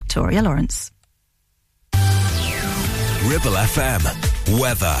Victoria Lawrence. Ribble FM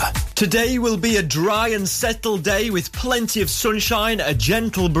weather. Today will be a dry and settled day with plenty of sunshine, a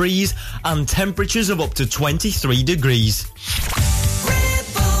gentle breeze and temperatures of up to 23 degrees.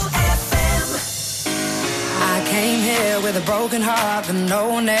 Ribble FM. I came here with a broken heart that no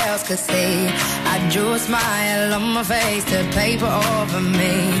one else could see. I drew a smile on my face to paper over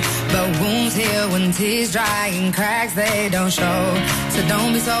me. But wounds heal when tears dry and cracks they don't show. So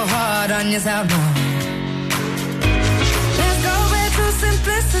don't be so hard on yourself, no.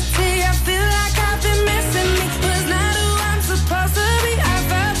 Simplicity, I feel like I've been missing me. Was not who I'm supposed to be. I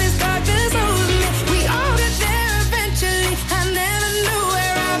felt this darkness over me. We all get there eventually. I never knew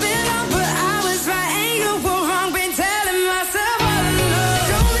where I belong, but I was right and you were wrong. Been telling myself all along.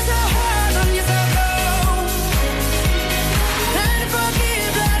 Don't be so hard on yourself, no. Learn to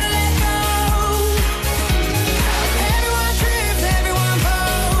forgive, learn to let go. Everyone trips, everyone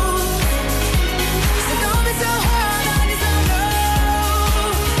falls. So don't be so hard on yourself, no.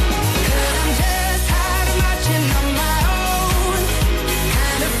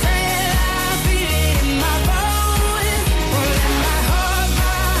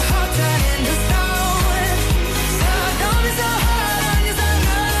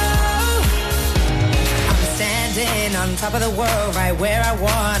 On top of the world, right where I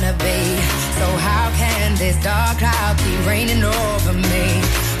wanna be. So how can this dark cloud keep raining over me?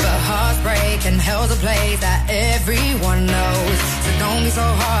 But hearts break and hell's a place that everyone knows. So don't be so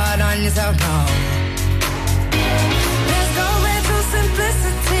hard on yourself, no. Let's go back to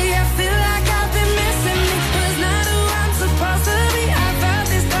simplicity. I feel like I've been missing me. Was not who I'm supposed to be. I felt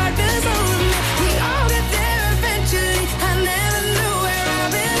this darkness over me. We all get there eventually. I never knew where I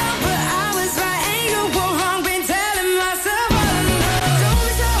belong, but I was right and you were wrong.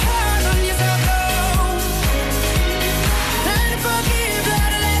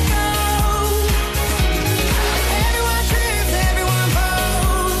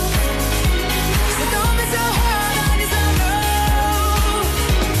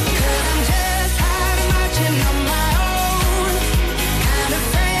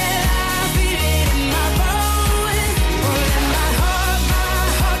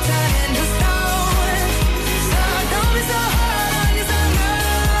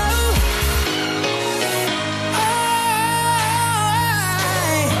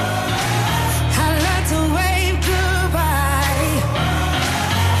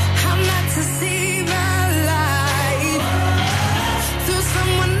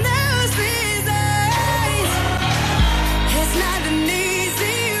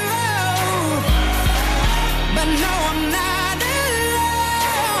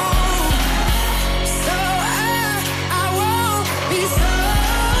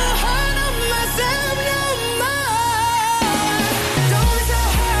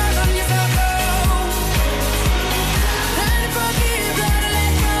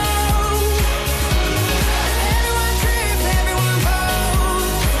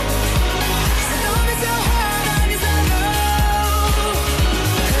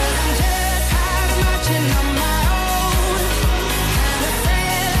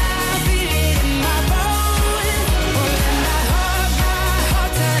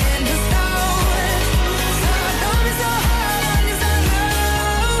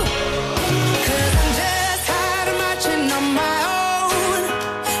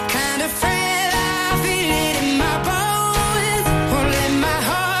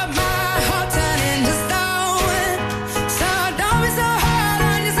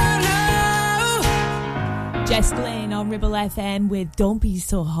 Ribble FM with Don't Be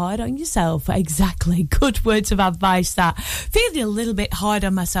So Hard on Yourself. Exactly. Good words of advice that. Feeling a little bit hard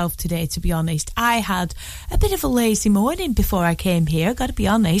on myself today, to be honest. I had a bit of a lazy morning before I came here, got to be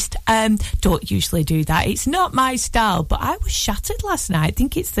honest. Don't usually do that. It's not my style, but I was shattered last night. I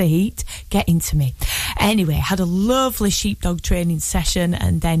think it's the heat getting to me. Anyway, had a lovely sheepdog training session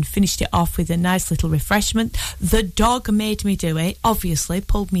and then finished it off with a nice little refreshment. The dog made me do it, obviously,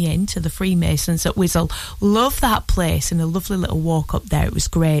 pulled me into the Freemasons at Wizzle. Love that place and a lovely little walk up there. It was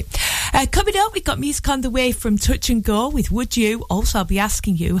great. Coming up, we've got music on the way from Touch and Go with Would You. Also, I'll be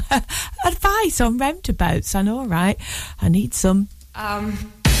asking you advice on roundabouts. I know, right? I need some. I've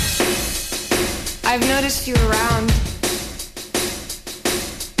noticed you around.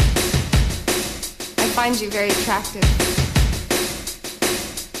 I find you very attractive.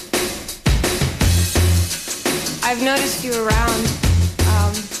 I've noticed you around.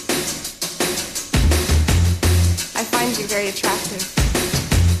 I find you very attractive.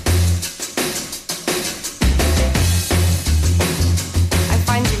 I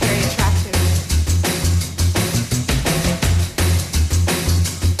find you very attractive.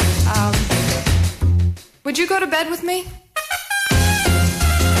 Would you go to bed with me?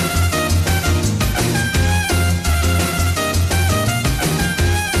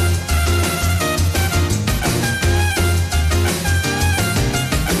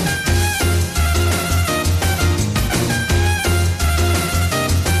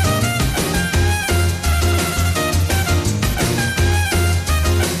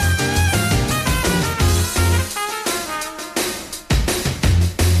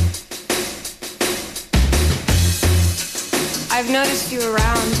 I've noticed you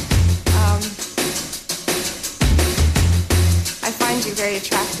around. I find you very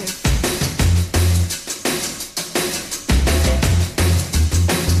attractive.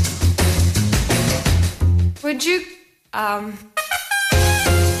 Would you,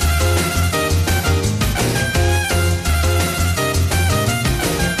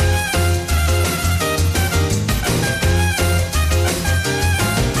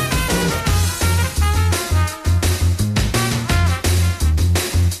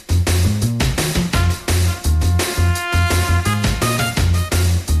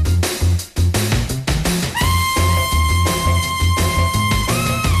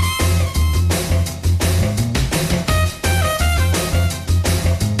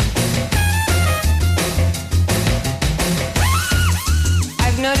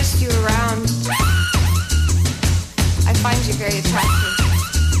 noticed you around. I find you very attractive.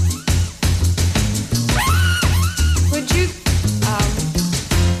 Would you,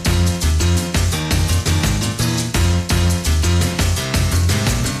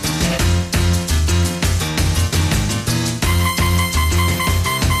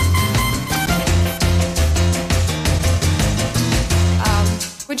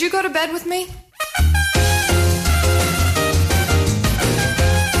 would you go to bed with me?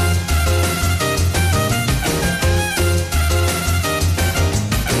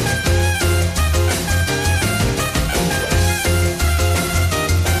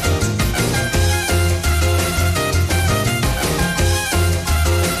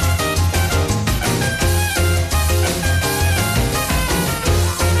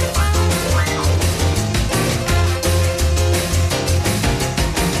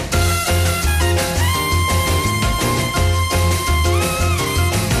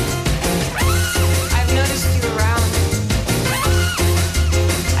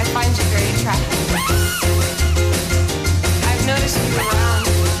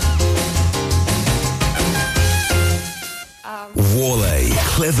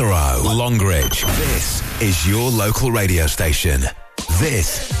 Clitheroe, Longridge. This is your local radio station.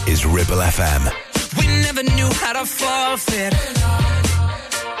 This is Ribble FM. We never knew how to forfeit,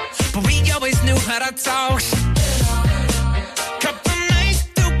 but we always knew how to talk. Couple nights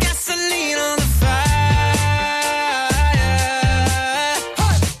threw gasoline on the fire.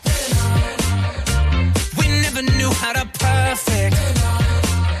 We never knew how to perfect,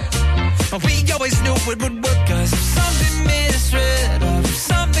 but we always knew it would work. 'Cause if something misread, or if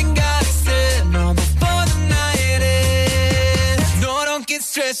something got said, no, before the night ends. No, don't get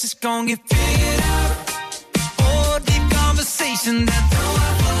stressed, it's gonna get figured out. Oh, deep conversation that no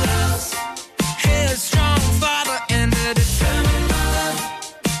one will lose. Headstrong father and a determined mother.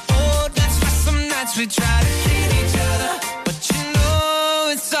 Oh, that's why some nights we try to kill each other, but you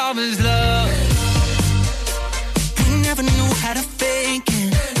know it's always love. We never knew how to fake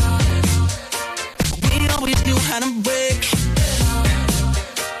it, always knew how to break.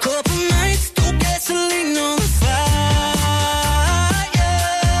 Couple nights, threw gasoline on the fire.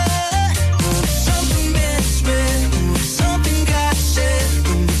 Something misread, something got said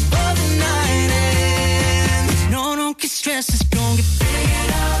before the night ends. No, don't get stressed, it's gonna get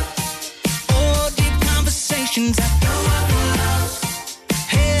figured out. Oh, deep conversations that no one will lose.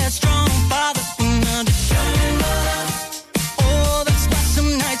 Headstrong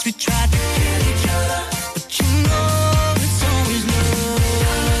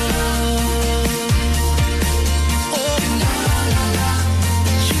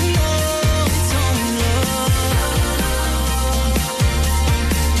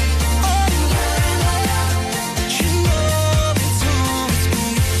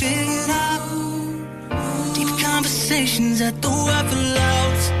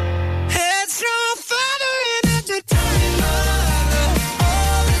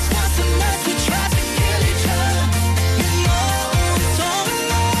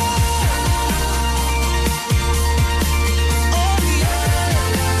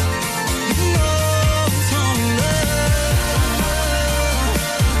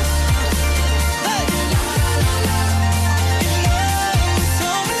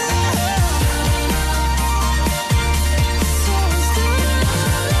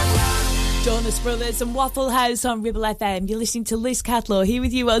Jonas Brothers and Waffle House on Ribble FM. You're listening to Liz Catlow here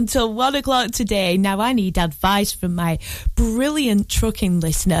with you until 1 o'clock today. Now, I need advice from my brilliant trucking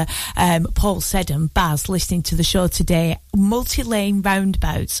listener, Paul Seddon, Baz, listening to the show today. Multi-lane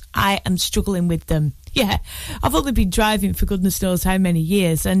roundabouts. I am struggling with them. Yeah, I've only been driving for goodness knows how many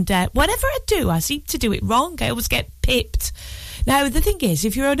years, and whatever I do, I seem to do it wrong. I always get pipped. Now, the thing is,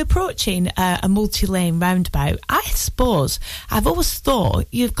 if you're approaching a multi-lane roundabout, I suppose, I've always thought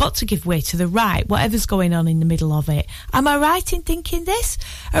you've got to give way to the right, whatever's going on in the middle of it. Am I right in thinking this?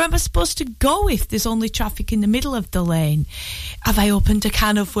 Or am I supposed to go if there's only traffic in the middle of the lane? Have I opened a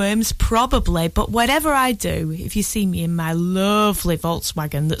can of worms? Probably. But whatever I do, if you see me in my lovely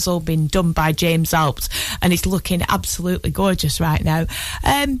Volkswagen that's all been done by James Alps and it's looking absolutely gorgeous right now,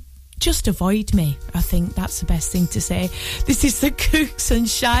 just avoid me. I think that's the best thing to say. This is the Cooks and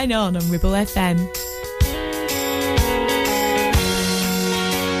Shine On Ribble FM.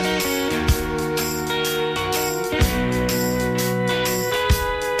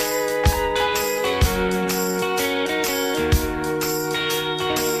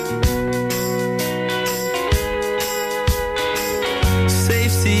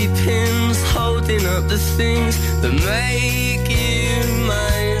 Safety pins holding up the things that make you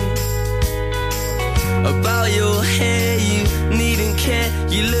mine. About your hair, you needn't care.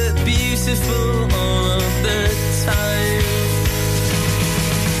 You look beautiful all of the time.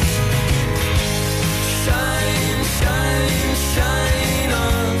 Shine, shine, shine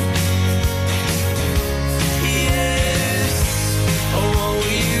on. Yes, oh, won't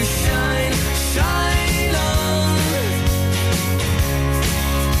you shine, shine on.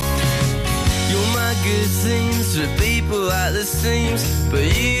 Your magazines with people at the seams, but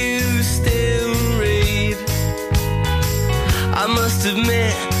you still read. I must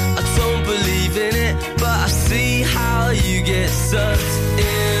admit, I don't believe in it, but I see how you get sucked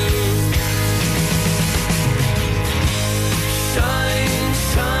in. Shine,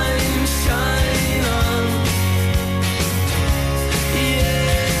 shine, shine on.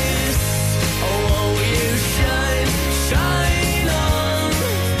 Yes, oh, won't you shine, shine on.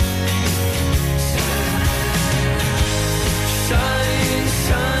 Shine,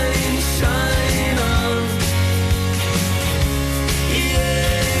 shine, shine on.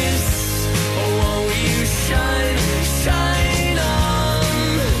 Yes, oh, won't you shine, shine on.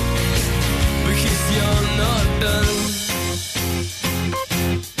 Because you're not done.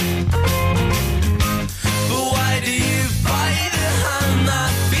 But why do you bite the hand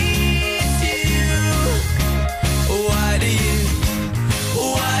that feeds you? Why do you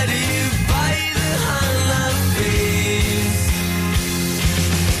bite the hand that feeds?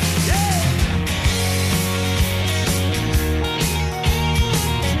 Yeah.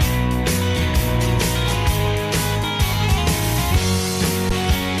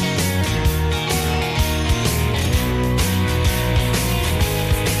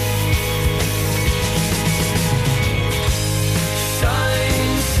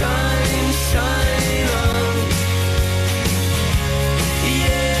 Shine, shine, shine on.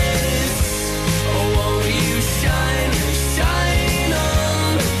 Yes, oh, won't you shine, shine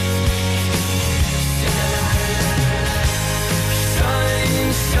on.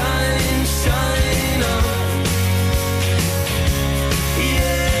 Shine, shine, shine on.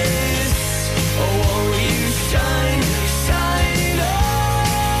 Yes, oh, won't you shine, shine on.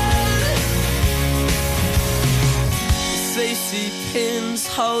 Safety pins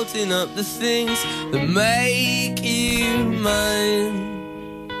holding up the things that make you mine.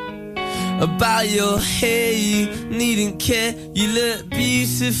 About your hair, you needn't care. You look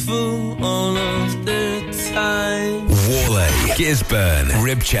beautiful all of the time. Worley, Gisburn,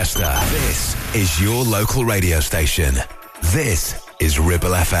 Ribchester. This is your local radio station. This is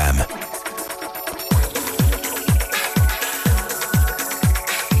Ribble FM.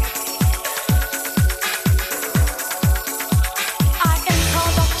 I enter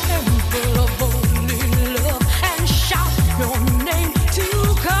the temple of holy love and shout your name to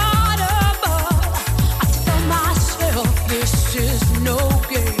God above. I tell myself this is no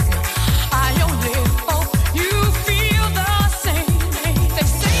game. I only hope you feel the same. They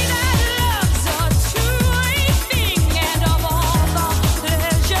say that love's a two-way thing, and of all the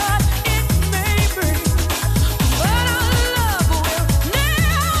pleasures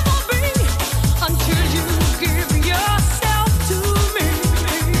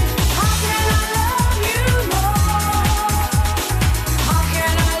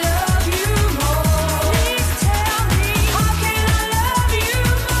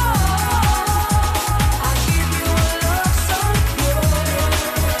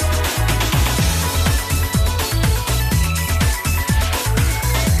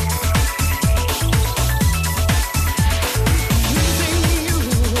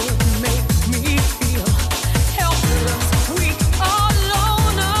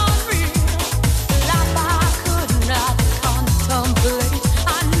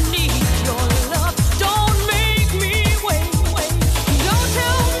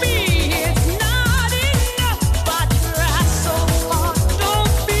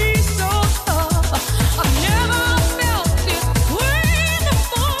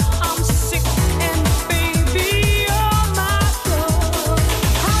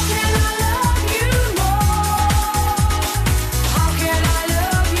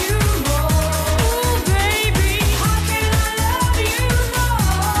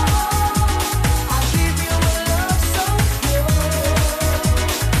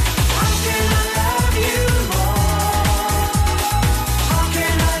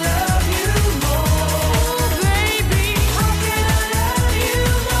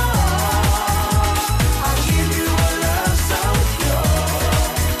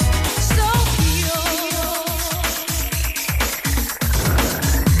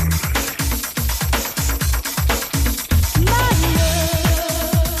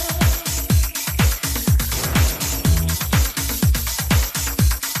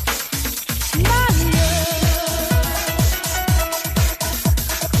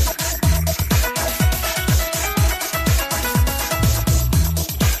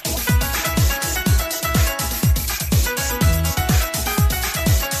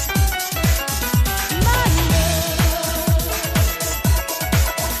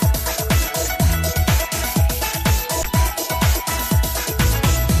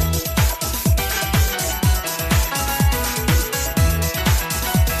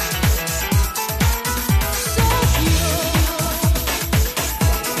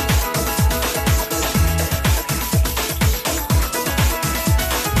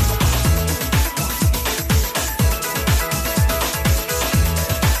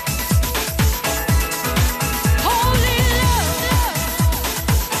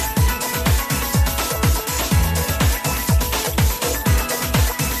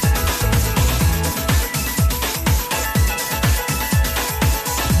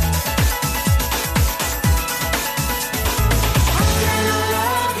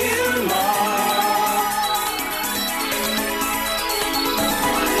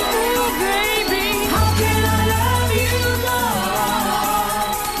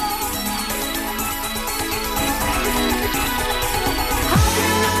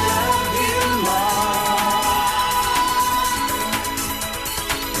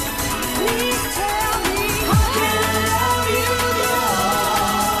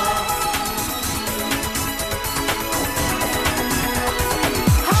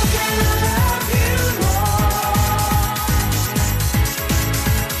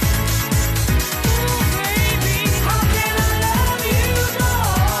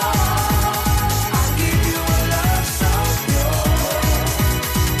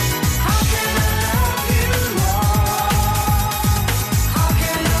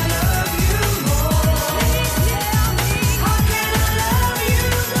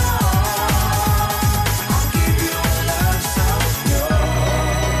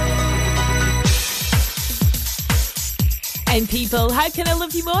people. How can I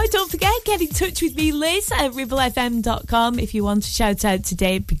love you more? Don't forget, get in touch with me, Liz, at ribblefm.com. If you want to shout out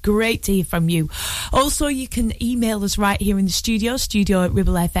today, it'd be great to hear from you. Also, you can email us right here in the studio at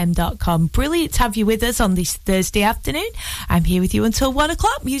ribblefm.com. Brilliant to have you with us on this Thursday afternoon. I'm here with you until 1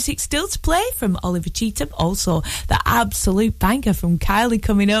 o'clock. Music still to play from Oliver Cheetham. Also, the absolute banger from Kylie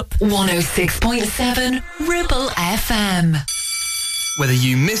coming up. 106.7 Ribble FM. Whether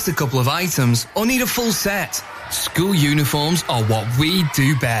you missed a couple of items or need a full set, school uniforms are what we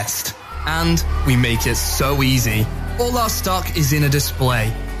do best. And we make it so easy. All our stock is in a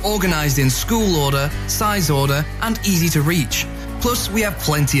display, organised in school order, size order, and easy to reach. Plus, we have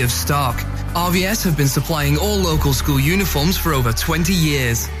plenty of stock. RVS have been supplying all local school uniforms for over 20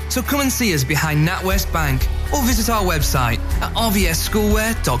 years. So come and see us behind NatWest Bank or visit our website at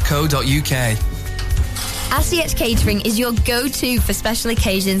rvsschoolwear.co.uk. RCH Catering is your go-to for special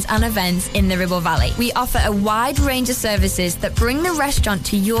occasions and events in the Ribble Valley. We offer a wide range of services that bring the restaurant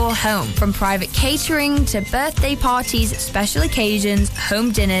to your home, from private catering to birthday parties, special occasions,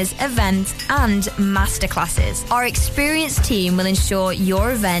 home dinners, events, and masterclasses. Our experienced team will ensure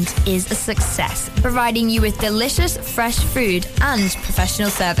your event is a success, providing you with delicious, fresh food and professional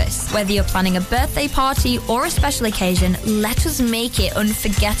service. Whether you're planning a birthday party or a special occasion, let us make it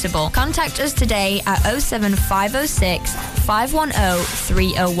unforgettable. Contact us today at 07506 510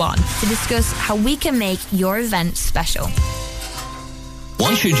 301 to discuss how we can make your event special.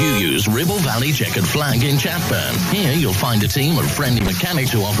 Why should you use Ribble Valley Checkered Flag in Chatburn? Here you'll find a team of friendly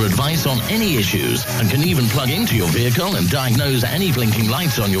mechanics who offer advice on any issues and can even plug into your vehicle and diagnose any blinking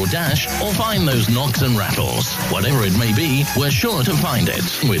lights on your dash or find those knocks and rattles. Whatever it may be, we're sure to find it.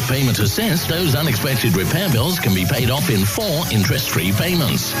 With Payment Assist, those unexpected repair bills can be paid off in 4 interest-free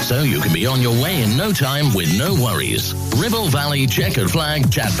payments, so you can be on your way in no time with no worries. Ribble Valley Checkered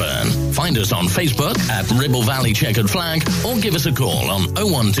Flag Chatburn. Find us on Facebook at Ribble Valley Checkered Flag or give us a call on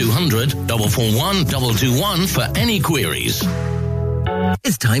 01200 441 221 for any queries.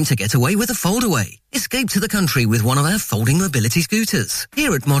 It's time to get away with a foldaway. Escape to the country with one of our folding mobility scooters.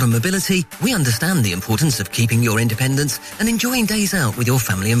 Here at Modern Mobility, we understand the importance of keeping your independence and enjoying days out with your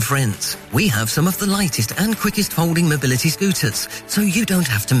family and friends. We have some of the lightest and quickest folding mobility scooters, so you don't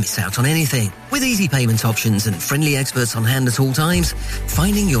have to miss out on anything. With easy payment options and friendly experts on hand at all times,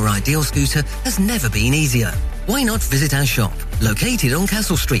 finding your ideal scooter has never been easier. Why not visit our shop, located on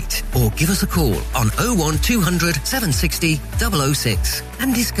Castle Street, or give us a call on 01200 760 006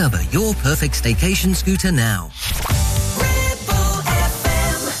 and discover your perfect staycation scooter now.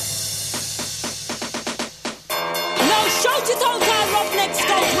 Now shout it out, our roughneck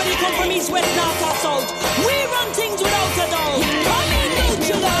scout, when you come from east, west, north or south. We run things without a doubt. Come in, don't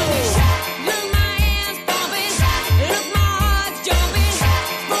you know?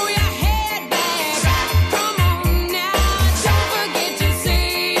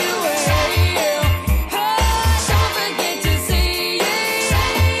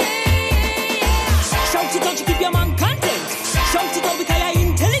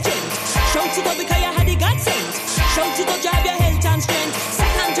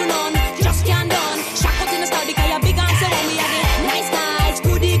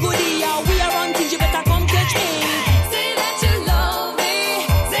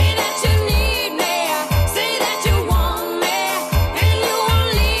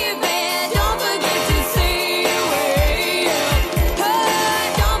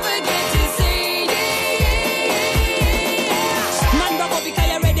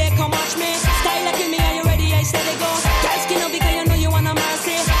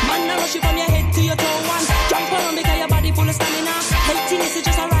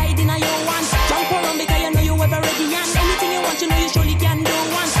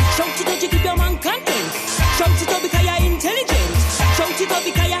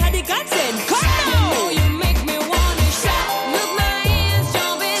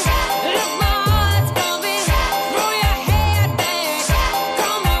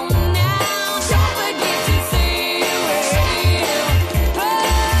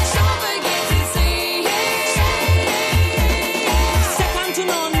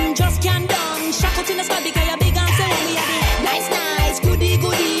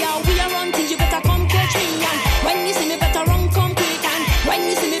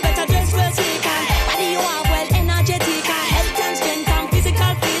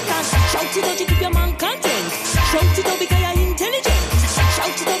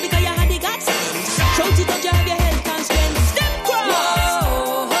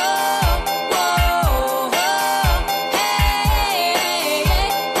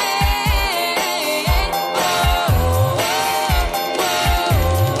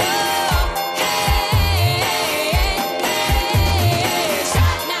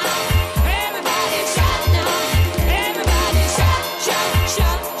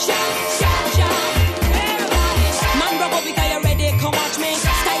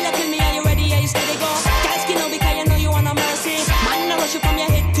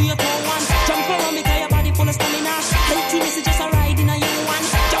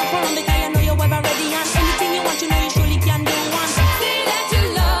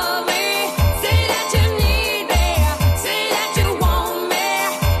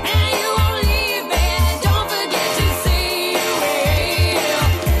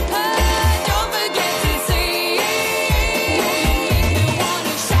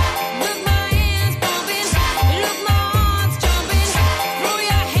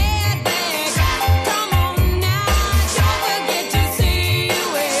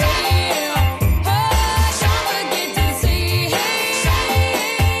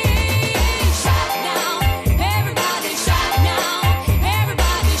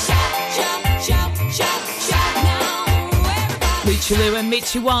 Mitchie Lou and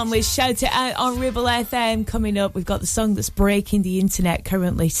Mitchie Wanley, shout it out on Ribble FM. Coming up, we've got the song that's breaking the internet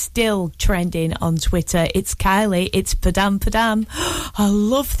currently, still trending on Twitter. It's Kylie, it's Padam Padam. I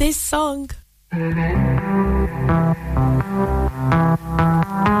love this song.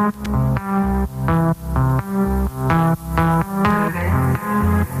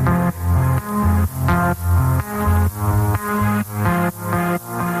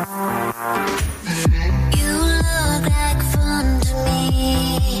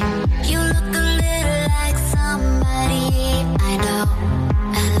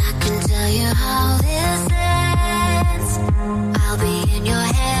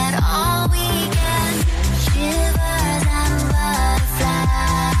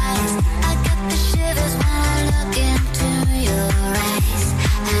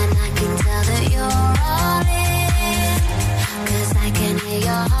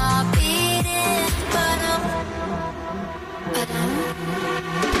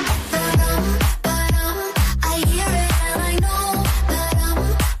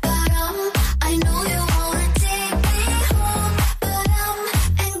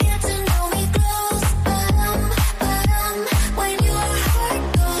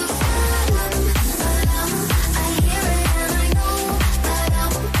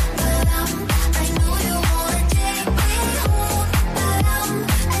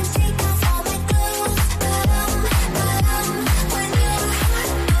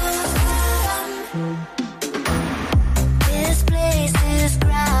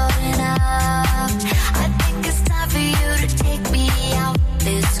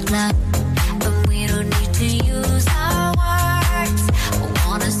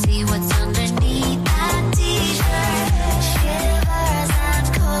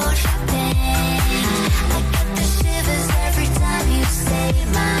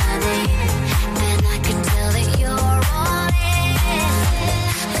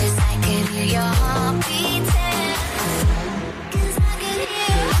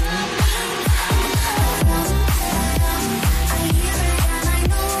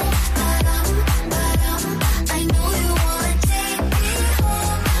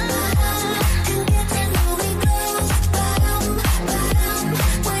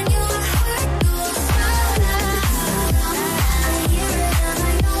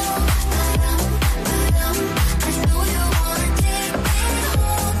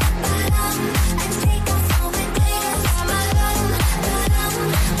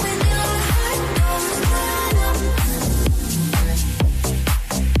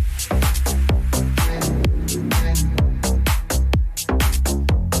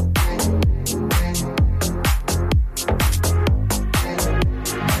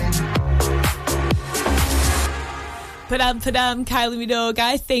 Padam, Kylie Minogue.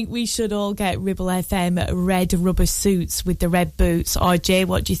 I think we should all get Ribble FM red rubber suits with the red boots. RJ,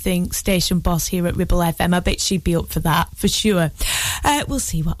 what do you think? Station boss here at Ribble FM. I bet she'd be up for that, for sure. We'll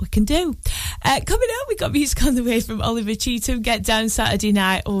see what we can do. Coming up, we got music on the way from Oliver Cheetham. Get Down Saturday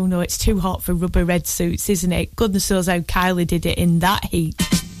night. Oh no, it's too hot for rubber red suits, isn't it? Goodness knows how Kylie did it in that heat.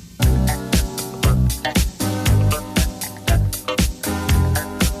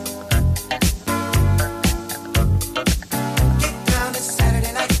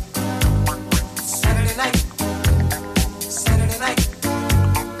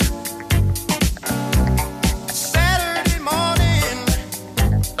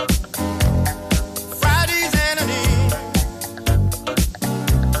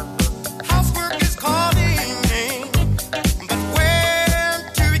 Housework is calling me, but where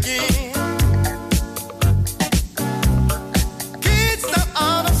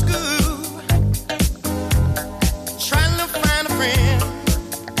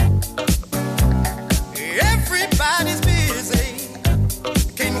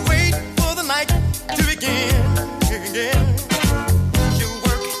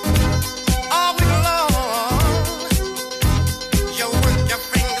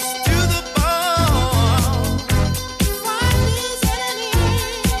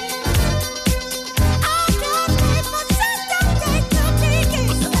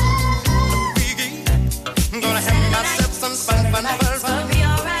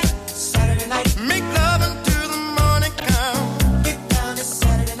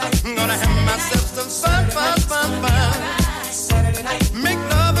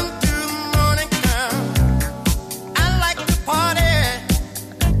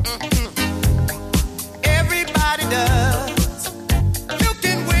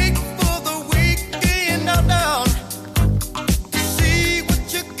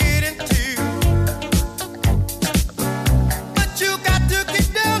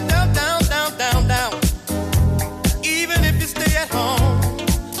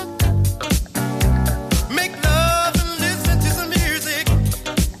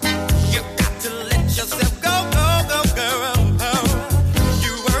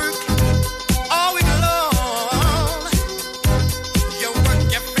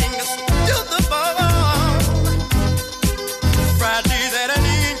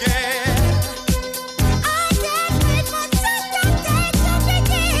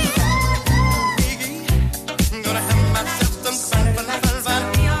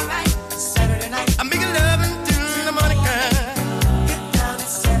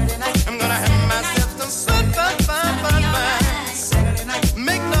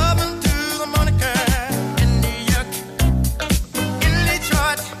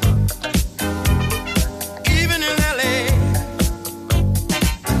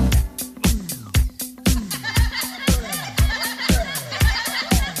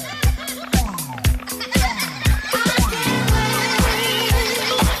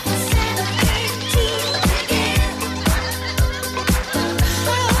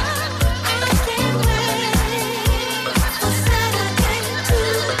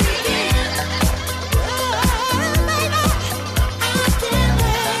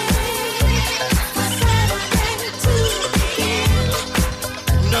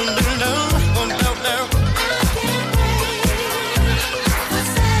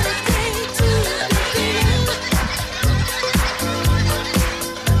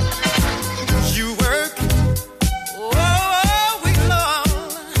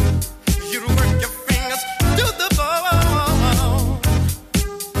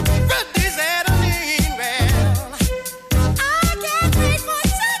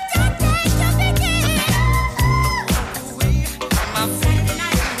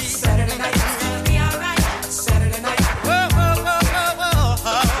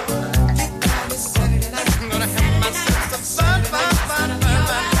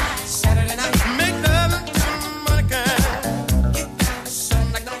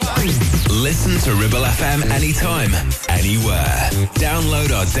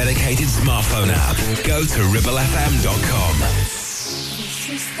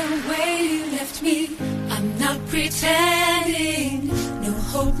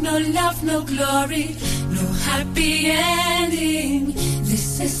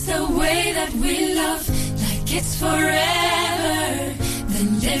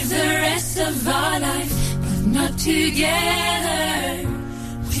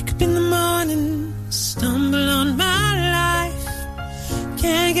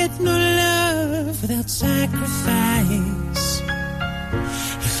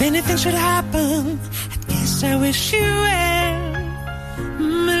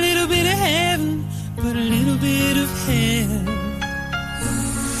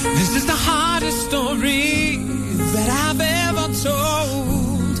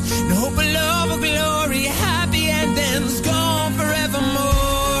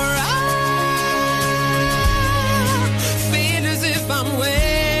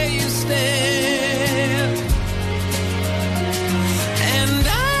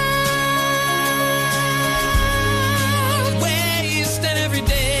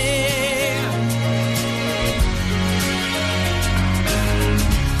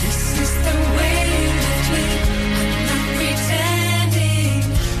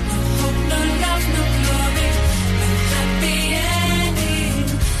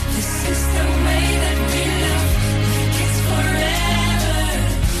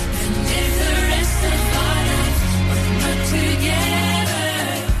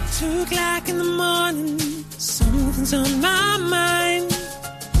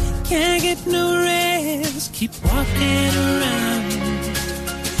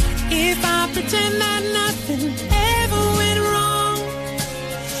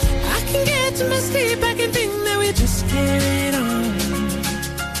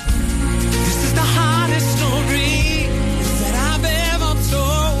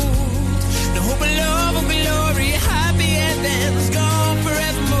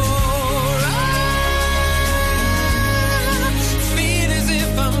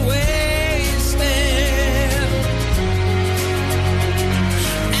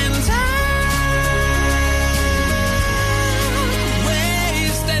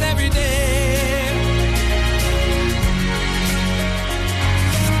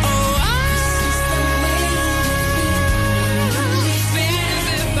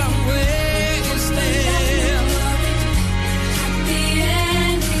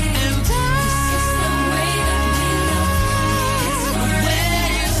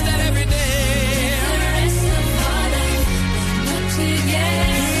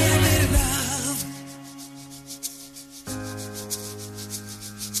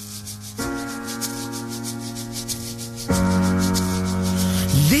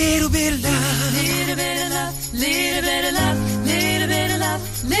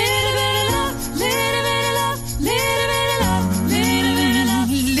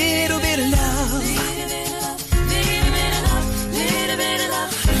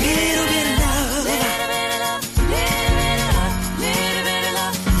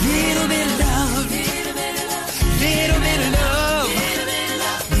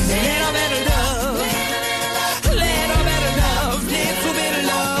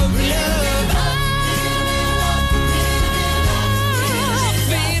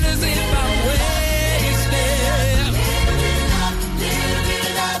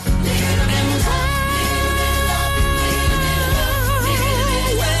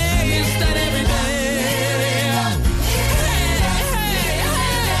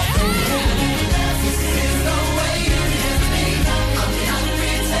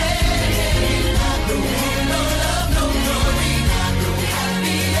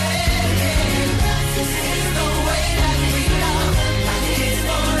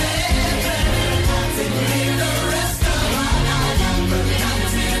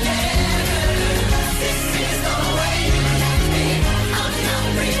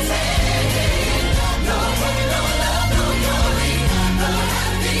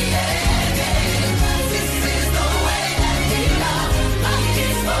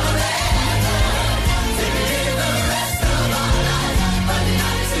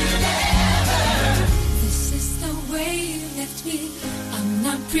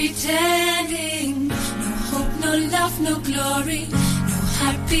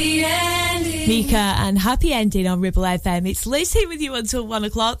Mika and Happy Ending on Ribble FM. It's Liz here with you until 1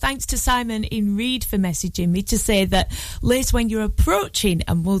 o'clock. Thanks to Simon in Reed for messaging me to say that, Liz, when you're approaching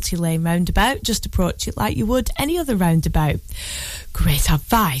a multi-lane roundabout, just approach it like you would any other roundabout. Great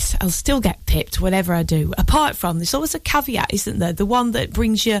advice. I'll still get pipped whatever I do. Apart from, there's always a caveat, isn't there? The one that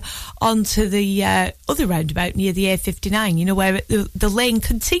brings you onto the other roundabout near the A59, you know, where the lane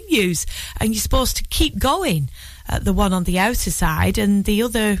continues and you're supposed to keep going at the one on the outer side and the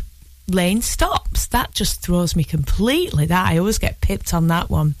other lane stops. That just throws me completely. That I always get pipped on that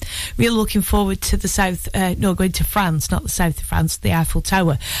one. Really looking forward to the going to France, not the south of France, the Eiffel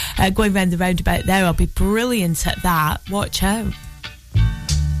Tower. Going round the roundabout there, I'll be brilliant at that. Watch out.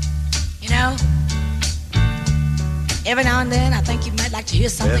 You know, every now and then I think you might like to hear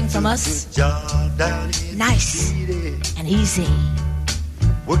something from us. Nice and easy.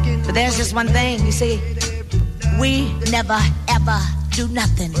 But there's just one thing, you see, we never ever do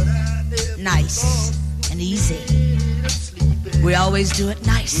nothing nice and easy. We always do it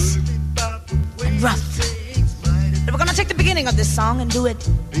nice and rough. But we're gonna take the beginning of this song and do it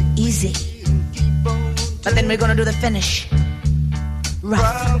easy. But then we're gonna do the finish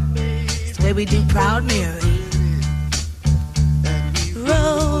rough. It's the way we do Proud Mary.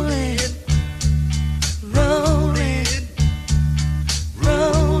 Rolling, rolling,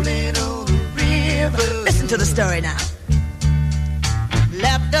 rolling on the river. Listen to the story now.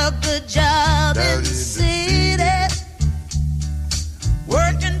 Left a good job in the city,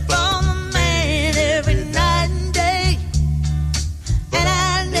 working for the man every night and day, and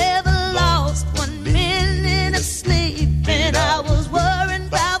I never lost 1 minute of sleep, and I was worried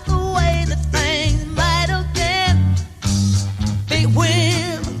about the way that things might have been. Big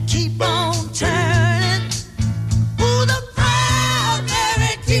wheel keep on turning, ooh, the Proud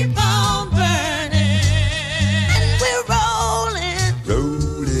Mary keep on burning, and we're rolling,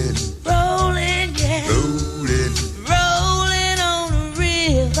 rolling, yeah, rolling on the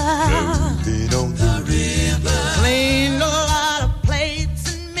river, cleaned a lot of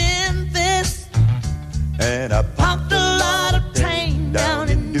plates in Memphis, and I pumped a lot of train down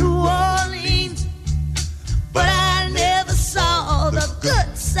in New Orleans, but I never saw the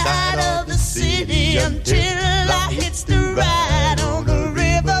good side of the city until I hitched the ride on the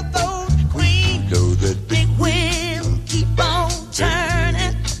riverboat Queen. Big wheel keep on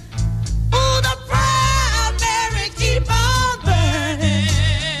turning, ooh, the Proud Mary keep on burning,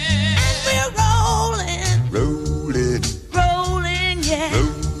 and we're rolling, rolling, yeah,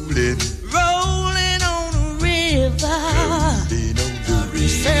 rolling on the river.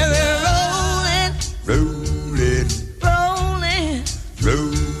 Say we're rolling, rolling, rolling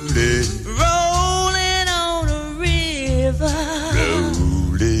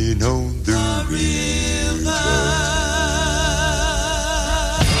on the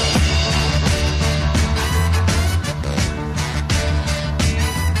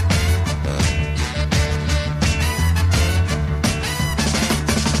river.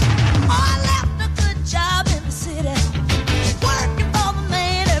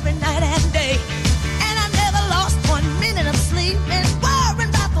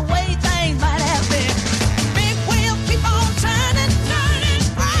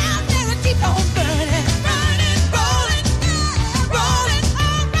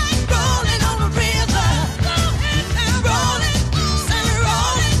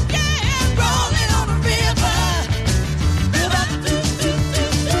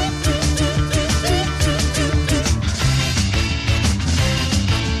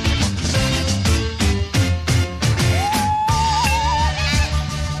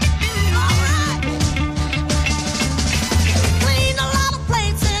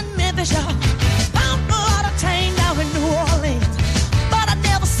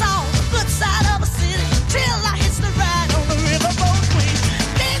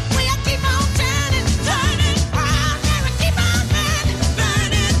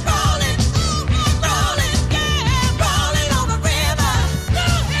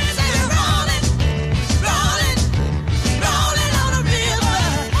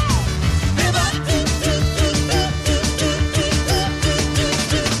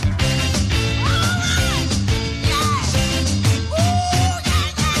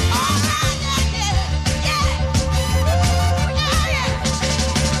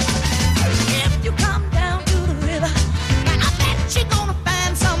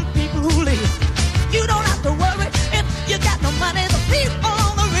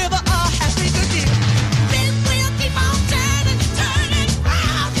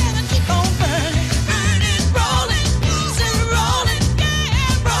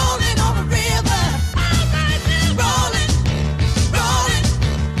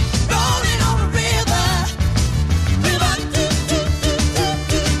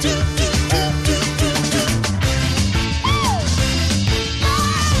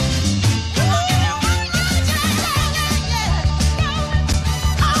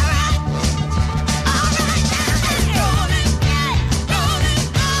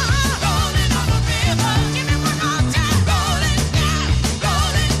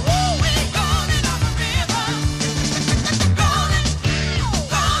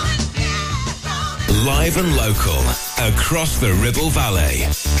 Live and local, across the Ribble Valley.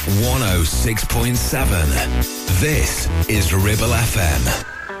 106.7. This is Ribble FM.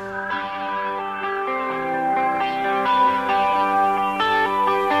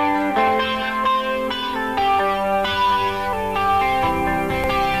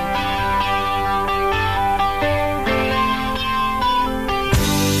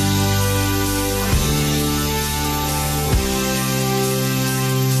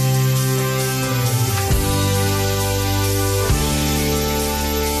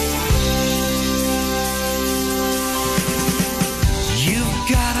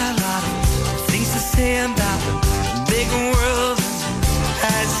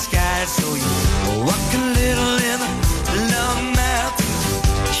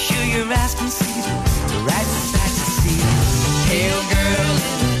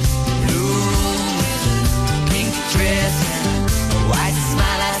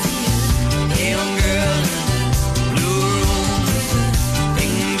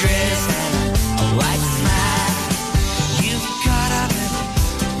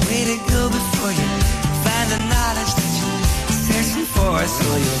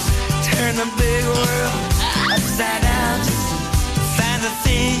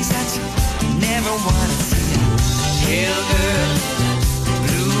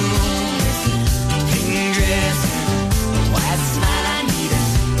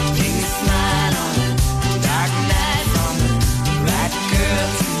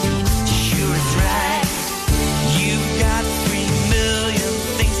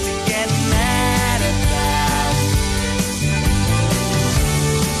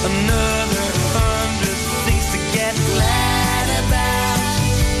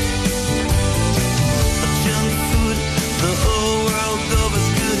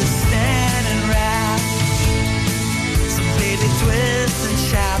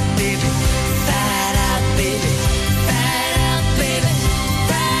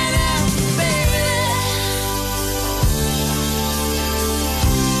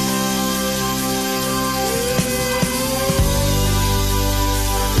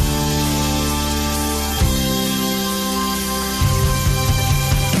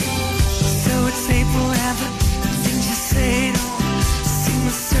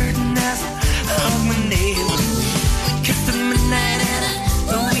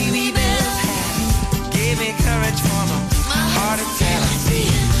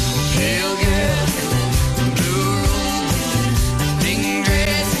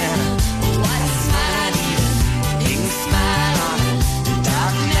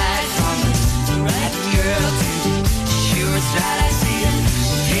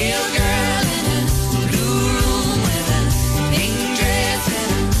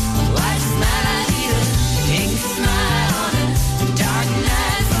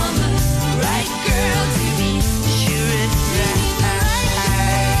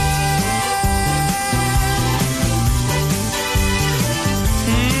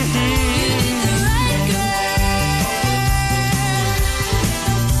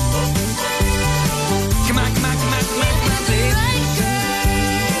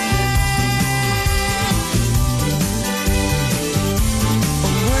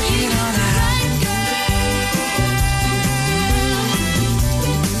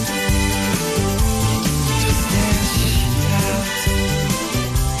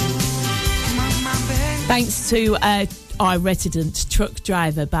 Thanks to our resident truck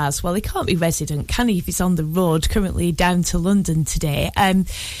driver, Baz. Well, he can't be resident, can he, if he's on the road, currently down to London today. I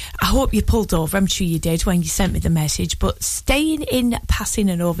hope you pulled over. I'm sure you did when you sent me the message. But staying in passing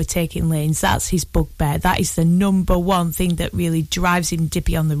and overtaking lanes, that's his bugbear. That is the number one thing that really drives him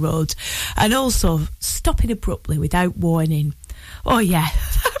dippy on the road. And also stopping abruptly without warning. Oh, yeah,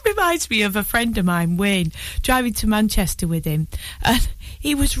 that reminds me of a friend of mine, Wayne, driving to Manchester with him. And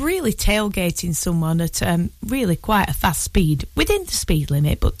he was really tailgating someone at really quite a fast speed, within the speed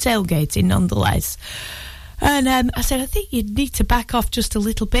limit, but tailgating nonetheless. And I said, I think you need to back off just a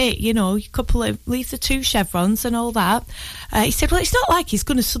little bit, you know, leave the 2 chevrons and all that. He said, well, it's not like he's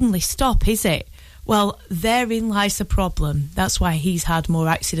going to suddenly stop, is it? Well, therein lies the problem. That's why he's had more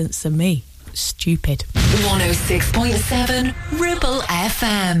accidents than me. Stupid. 106.7 Ribble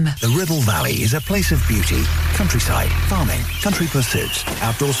FM. The Ribble Valley is a place of beauty, countryside, farming, country pursuits,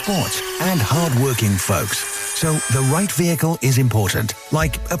 outdoor sports, and hard-working folks. So the right vehicle is important,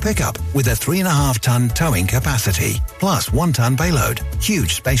 like a pickup with a 3.5-ton towing capacity, plus 1-ton payload,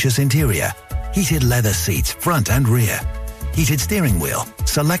 huge spacious interior, heated leather seats front and rear, heated steering wheel,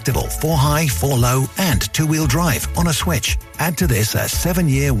 selectable 4-high, 4-low, and 2-wheel drive on a switch. Add to this a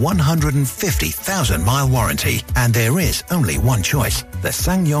 7-year, 150,000-mile warranty, and there is only one choice, the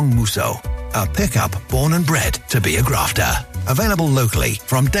SsangYong Musso. A pickup born and bred to be a grafter. Available locally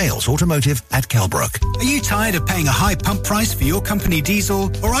from Dales Automotive at Kelbrook. Are you tired of paying a high pump price for your company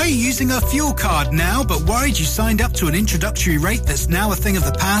diesel? Or are you using a fuel card now but worried you signed up to an introductory rate that's now a thing of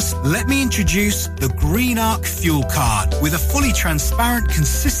the past? Let me introduce the Green Arc Fuel Card. With a fully transparent,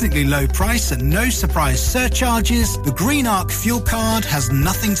 consistently low price and no surprise surcharges, the Green Arc Fuel Card has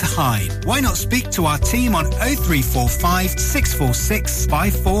nothing to hide. Why not speak to our team on 0345 646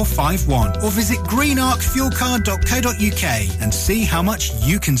 5451 or visit greenarcfuelcard.co.uk and see how much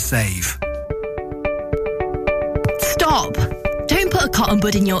you can save. Stop! Don't put a cotton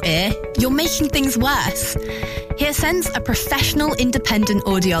bud in your ear. You're making things worse. HearSense are professional independent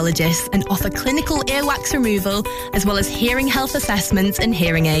audiologists and offer clinical earwax removal as well as hearing health assessments and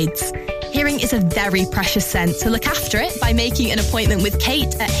hearing aids. Hearing is a very precious sense, so look after it by making an appointment with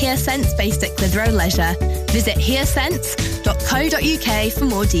Kate at HearSense based at Clitheroe Leisure. Visit hearsense.co.uk for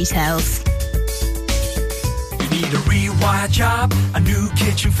more details. Need a rewire job, a new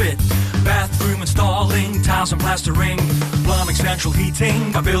kitchen fit, bathroom installing, tiles and plastering, plumbing, central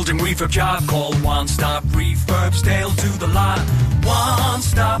heating, a building refurb job. Call One Stop Refurbs, Dale to the lot. One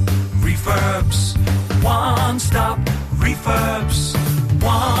Stop Refurbs, One Stop Refurbs,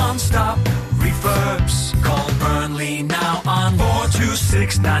 One Stop Refurbs. Call Burnley now on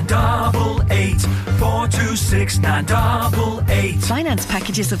 426-988, 426-988. Finance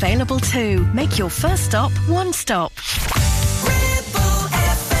packages available too. Make your first stop One Stop.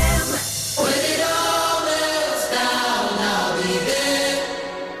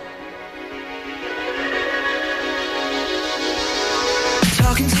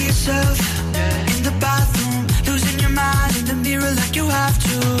 Talking to yourself in the bathroom, losing your mind in the mirror like you have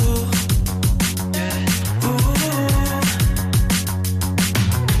to.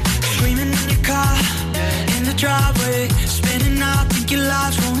 Screaming in your car, in the driveway, spinning out, think your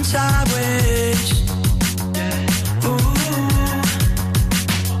life's going sideways.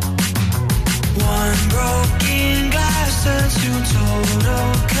 One broken glass turns to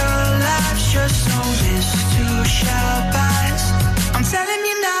total collapse. Just know this too shall pass. I'm telling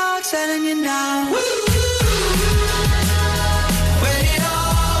you now, telling you now. When it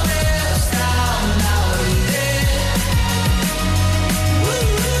all melts down, I'll be there.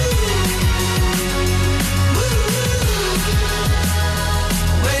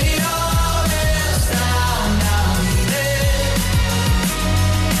 When it all melts down, I'll be there.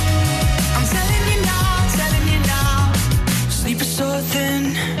 I'm telling you now. Sleep is so thin,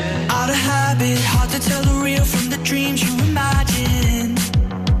 out of habit, hard to tell the real from the dreams you imagine.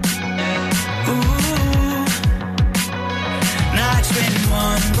 Nights when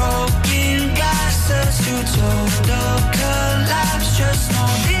one broken glass turns to total collapse. Just know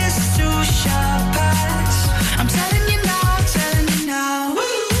this too shall pass. I'm telling you now, telling you now.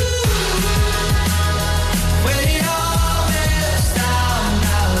 When it all melts down,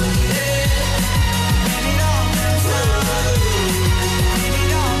 I'll be there. When it all melts down, when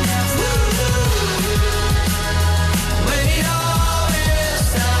it all melts down, when it all melts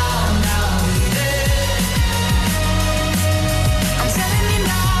down, I'll be there. I'm telling you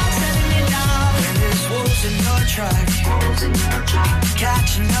now. When there's wolves in your track,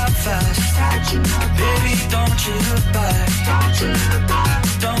 catching up fast. Baby, don't you look back. Don't you look back.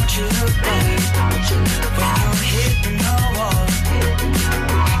 When you're hitting the wall,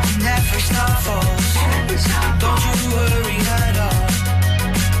 never stop falls. Don't you worry at all.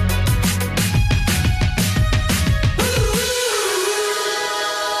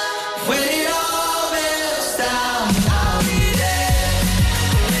 When it all melts down, I'll be there.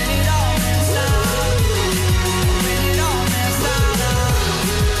 When it all melts down, when it all melts down,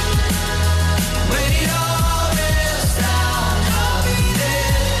 when it all melts down, I'll be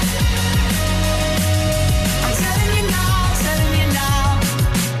there. I'm telling you now.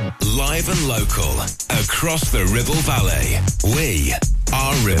 Live and local, across the Ribble Valley. We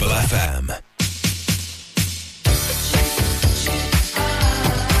are Ribble FM.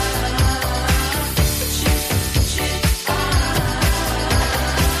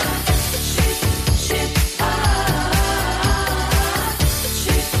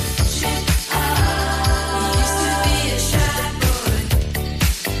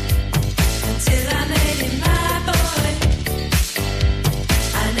 Until I made him my boy,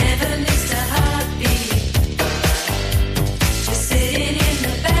 I never missed a heartbeat. Just sitting in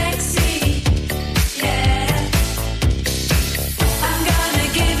the backseat.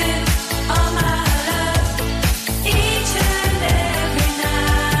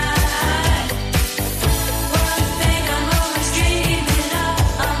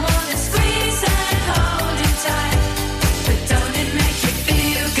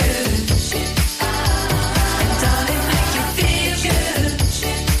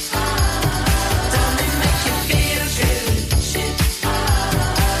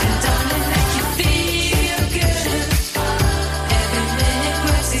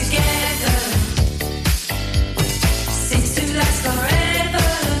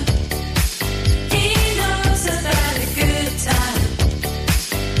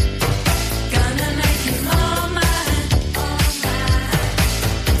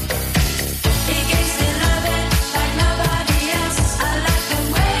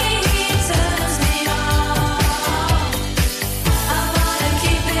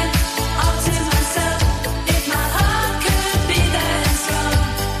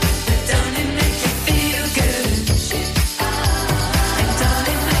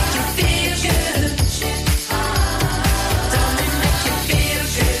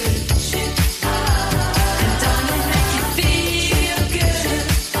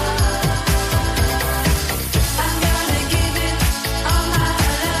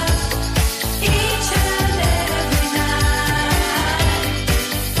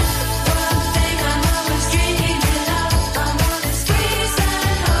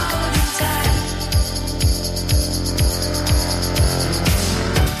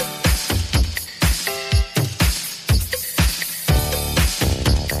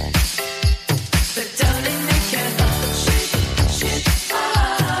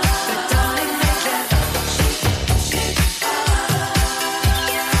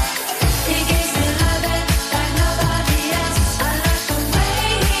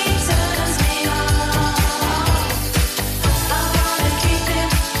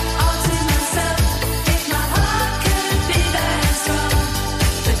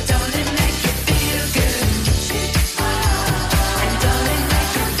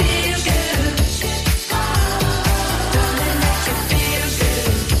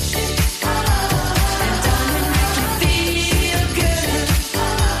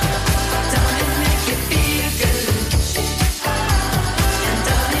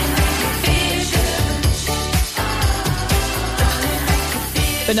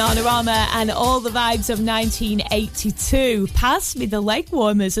 Bananarama and all the vibes of 1982. Pass me the leg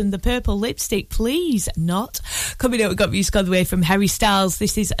warmers and the purple lipstick, please. Not. Coming up, we've got music all the way from Harry Styles.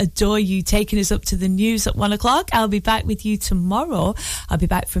 This is Adore You, taking us up to the news at 1 o'clock. I'll be back with you tomorrow. I'll be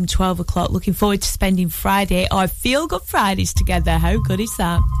back from 12 o'clock. Looking forward to spending Friday, or Feel Good Fridays together. How good is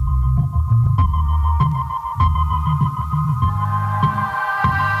that?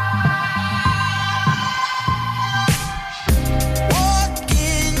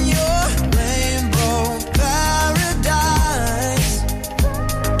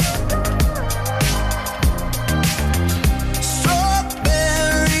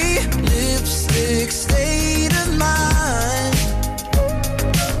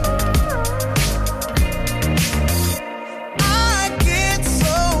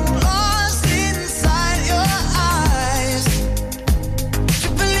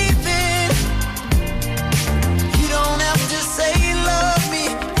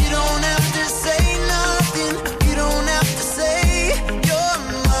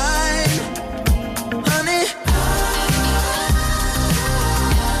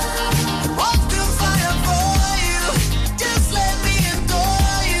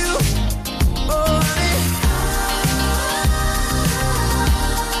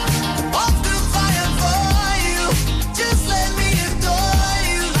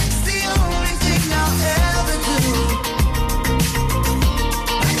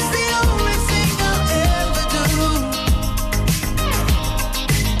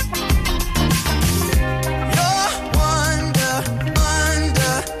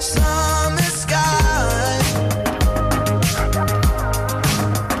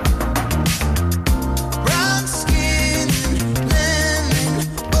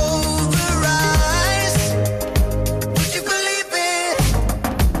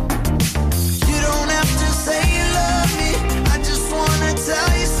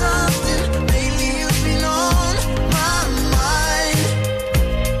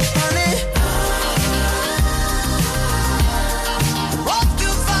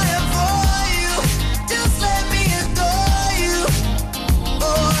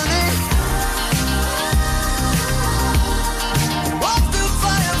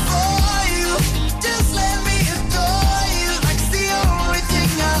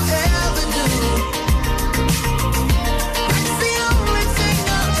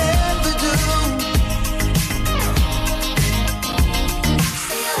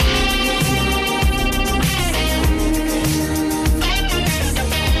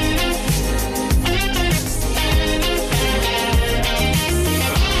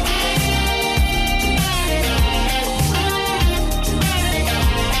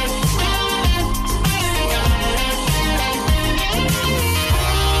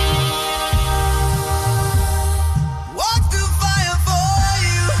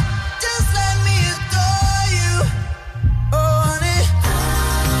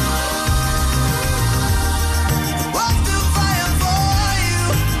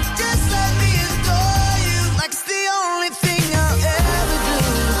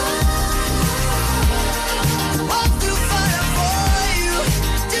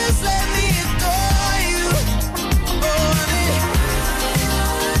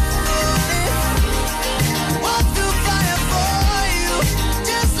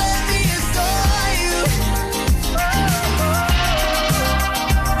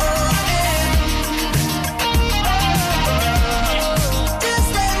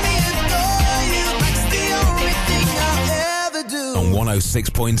 On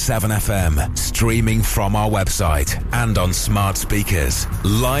 106.7 FM, streaming from our website and on smart speakers,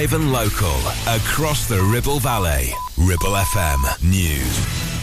 live and local, across the Ribble Valley. Ribble FM News.